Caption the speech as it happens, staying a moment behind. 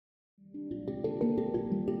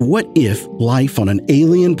What if life on an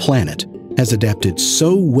alien planet has adapted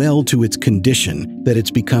so well to its condition that it's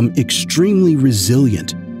become extremely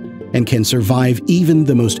resilient and can survive even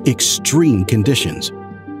the most extreme conditions?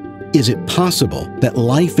 Is it possible that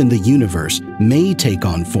life in the universe may take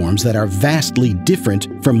on forms that are vastly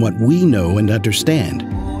different from what we know and understand?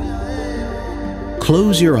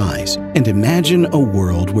 Close your eyes and imagine a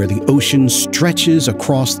world where the ocean stretches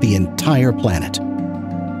across the entire planet.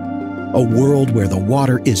 A world where the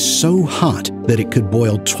water is so hot that it could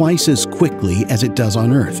boil twice as quickly as it does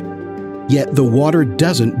on Earth. Yet the water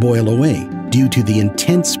doesn't boil away due to the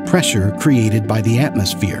intense pressure created by the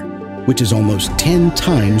atmosphere, which is almost 10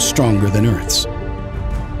 times stronger than Earth's.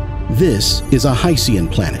 This is a Hycean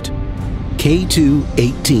planet,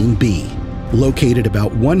 K2-18b, located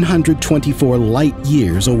about 124 light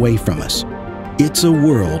years away from us. It's a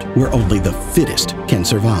world where only the fittest can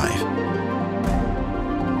survive.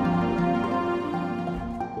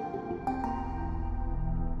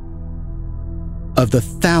 Of the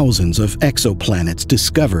thousands of exoplanets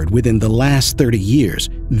discovered within the last 30 years,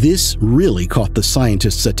 this really caught the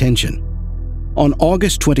scientists' attention. On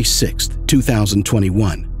August 26,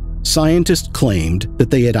 2021, scientists claimed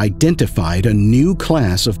that they had identified a new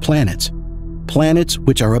class of planets. Planets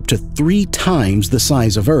which are up to 3 times the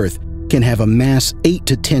size of Earth, can have a mass 8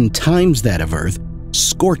 to 10 times that of Earth,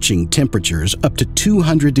 scorching temperatures up to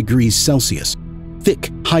 200 degrees Celsius,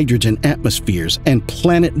 thick hydrogen atmospheres, and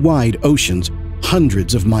planet-wide oceans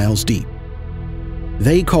hundreds of miles deep.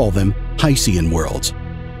 They call them Hycean worlds.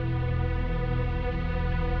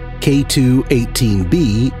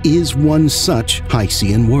 K2-18b is one such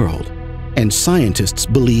Hycean world, and scientists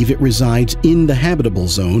believe it resides in the habitable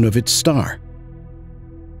zone of its star.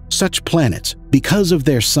 Such planets, because of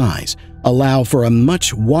their size, allow for a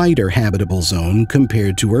much wider habitable zone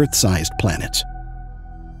compared to Earth-sized planets.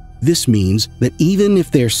 This means that even if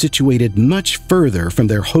they're situated much further from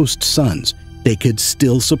their host suns, they could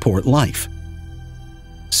still support life.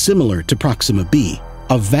 Similar to Proxima b,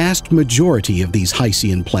 a vast majority of these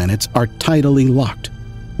Hycean planets are tidally locked,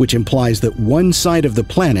 which implies that one side of the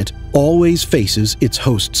planet always faces its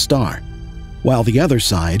host star, while the other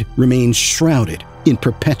side remains shrouded in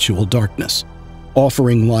perpetual darkness,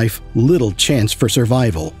 offering life little chance for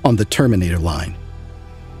survival on the Terminator line.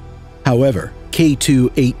 However,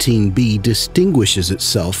 K2-18b distinguishes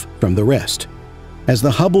itself from the rest, as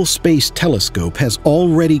the Hubble Space Telescope has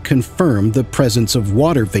already confirmed the presence of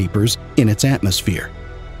water vapors in its atmosphere.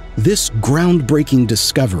 This groundbreaking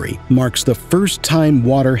discovery marks the first time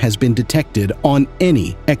water has been detected on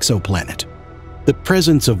any exoplanet. The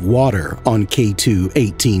presence of water on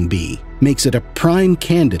K2-18b makes it a prime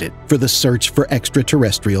candidate for the search for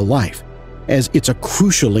extraterrestrial life, as it's a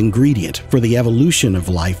crucial ingredient for the evolution of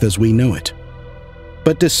life as we know it.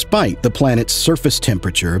 But despite the planet's surface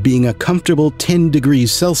temperature being a comfortable 10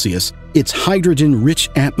 degrees Celsius, its hydrogen-rich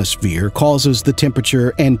atmosphere causes the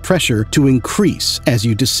temperature and pressure to increase as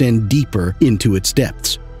you descend deeper into its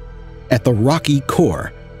depths. At the rocky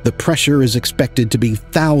core, the pressure is expected to be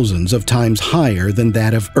thousands of times higher than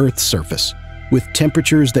that of Earth's surface, with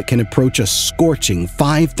temperatures that can approach a scorching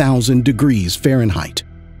 5,000 degrees Fahrenheit.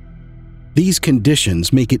 These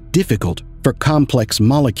conditions make it difficult for complex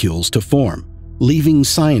molecules to form, leaving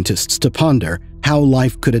scientists to ponder how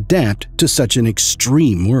life could adapt to such an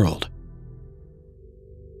extreme world.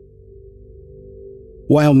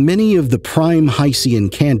 While many of the prime Hycean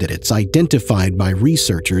candidates identified by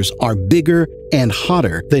researchers are bigger and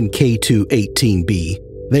hotter than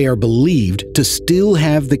K2-18b, they are believed to still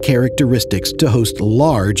have the characteristics to host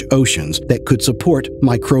large oceans that could support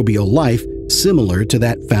microbial life similar to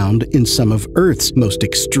that found in some of Earth's most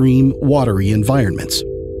extreme watery environments.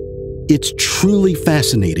 It's truly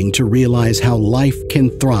fascinating to realize how life can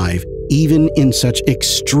thrive even in such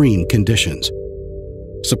extreme conditions.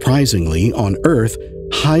 Surprisingly, on Earth,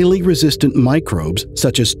 highly resistant microbes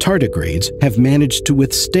such as tardigrades have managed to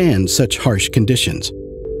withstand such harsh conditions.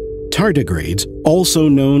 Tardigrades, also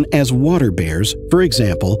known as water bears, for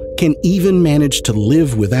example, can even manage to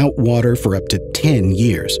live without water for up to 10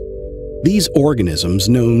 years. These organisms,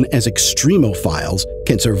 known as extremophiles,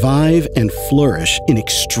 can survive and flourish in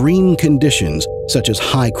extreme conditions such as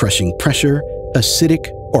high crushing pressure, acidic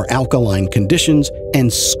or alkaline conditions,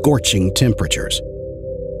 and scorching temperatures.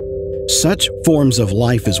 Such forms of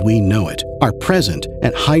life as we know it are present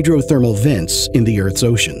at hydrothermal vents in the Earth's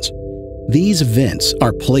oceans. These vents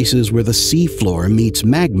are places where the seafloor meets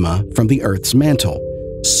magma from the Earth's mantle,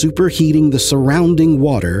 superheating the surrounding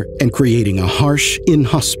water and creating a harsh,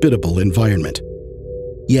 inhospitable environment.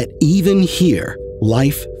 Yet even here,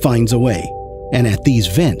 life finds a way, and at these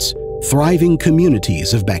vents, thriving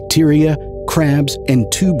communities of bacteria, crabs,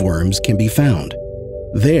 and tube worms can be found.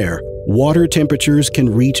 There, water temperatures can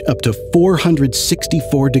reach up to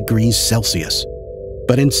 464 degrees Celsius.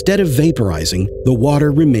 But instead of vaporizing, the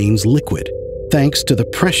water remains liquid, thanks to the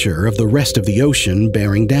pressure of the rest of the ocean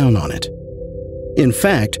bearing down on it. In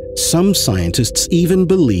fact, some scientists even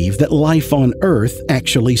believe that life on Earth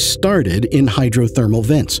actually started in hydrothermal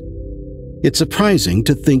vents. It's surprising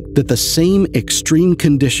to think that the same extreme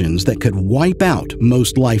conditions that could wipe out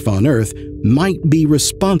most life on Earth might be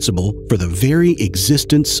responsible for the very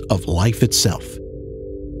existence of life itself.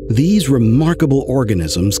 These remarkable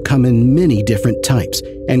organisms come in many different types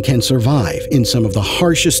and can survive in some of the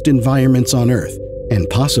harshest environments on Earth and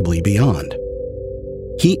possibly beyond.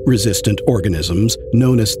 Heat-resistant organisms,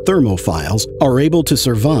 known as thermophiles, are able to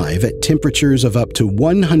survive at temperatures of up to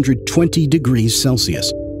 120 degrees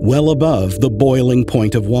Celsius, well above the boiling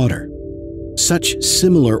point of water. Such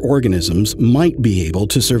similar organisms might be able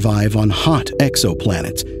to survive on hot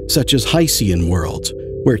exoplanets, such as Hycean worlds,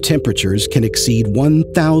 where temperatures can exceed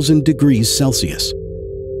 1,000 degrees Celsius.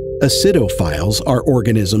 Acidophiles are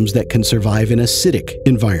organisms that can survive in acidic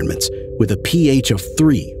environments with a pH of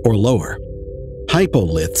 3 or lower.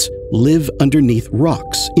 Hypoliths live underneath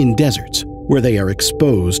rocks in deserts, where they are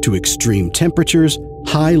exposed to extreme temperatures,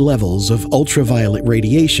 high levels of ultraviolet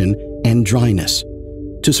radiation, and dryness.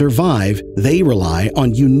 To survive, they rely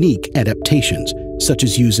on unique adaptations, such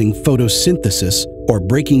as using photosynthesis or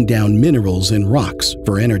breaking down minerals in rocks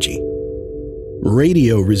for energy.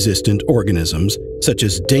 Radio-resistant organisms, such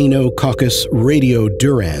as Deinococcus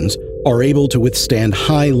radiodurans, are able to withstand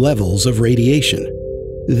high levels of radiation.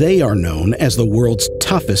 They are known as the world's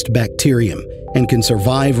toughest bacterium and can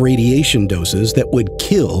survive radiation doses that would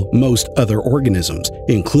kill most other organisms,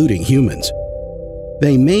 including humans.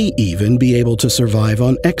 They may even be able to survive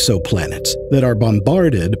on exoplanets that are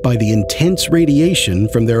bombarded by the intense radiation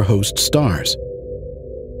from their host stars.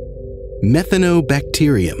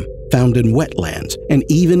 Methanobacterium, found in wetlands and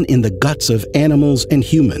even in the guts of animals and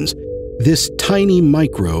humans, this tiny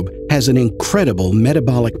microbe has an incredible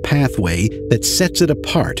metabolic pathway that sets it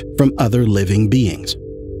apart from other living beings.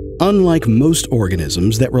 Unlike most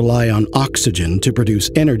organisms that rely on oxygen to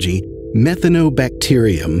produce energy,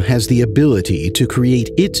 Methanobacterium has the ability to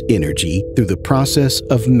create its energy through the process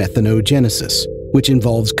of methanogenesis, which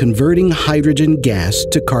involves converting hydrogen gas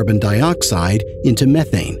to carbon dioxide into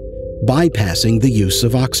methane, bypassing the use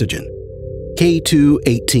of oxygen.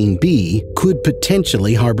 K2-18b could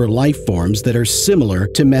potentially harbor life forms that are similar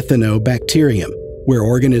to Methanobacterium, where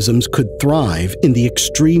organisms could thrive in the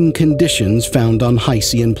extreme conditions found on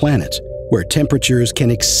Hycean planets, where temperatures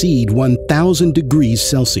can exceed 1,000 degrees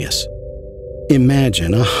Celsius.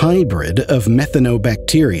 Imagine a hybrid of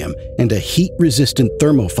Methanobacterium and a heat-resistant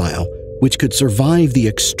thermophile which could survive the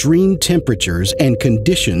extreme temperatures and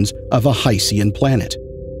conditions of a Hycean planet.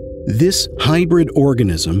 This hybrid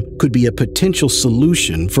organism could be a potential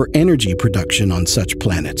solution for energy production on such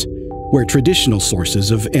planets, where traditional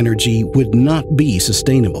sources of energy would not be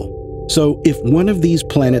sustainable. So, if one of these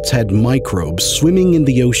planets had microbes swimming in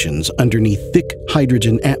the oceans underneath thick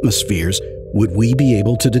hydrogen atmospheres, would we be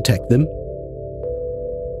able to detect them?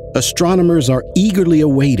 Astronomers are eagerly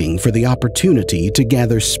awaiting for the opportunity to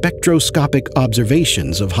gather spectroscopic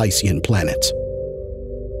observations of Hycean planets.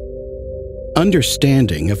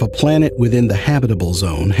 Understanding if a planet within the habitable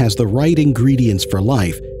zone has the right ingredients for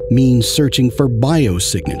life means searching for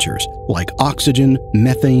biosignatures like oxygen,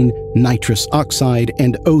 methane, nitrous oxide,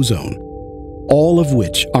 and ozone, all of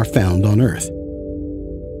which are found on Earth.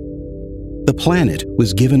 The planet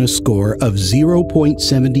was given a score of 0.73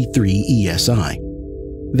 ESI.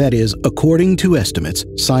 That is, according to estimates,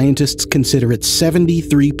 scientists consider it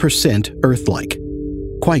 73% Earth-like.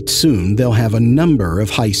 Quite soon, they'll have a number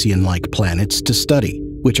of Hycean-like planets to study,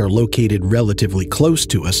 which are located relatively close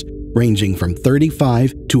to us, ranging from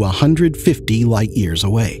 35 to 150 light-years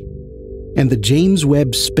away. And the James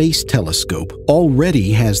Webb Space Telescope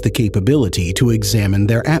already has the capability to examine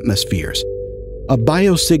their atmospheres. A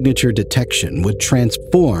biosignature detection would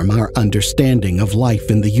transform our understanding of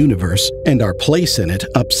life in the universe and our place in it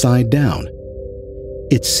upside down.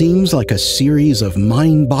 It seems like a series of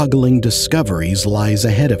mind-boggling discoveries lies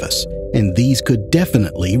ahead of us, and these could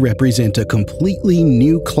definitely represent a completely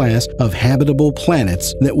new class of habitable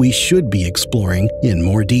planets that we should be exploring in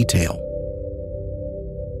more detail.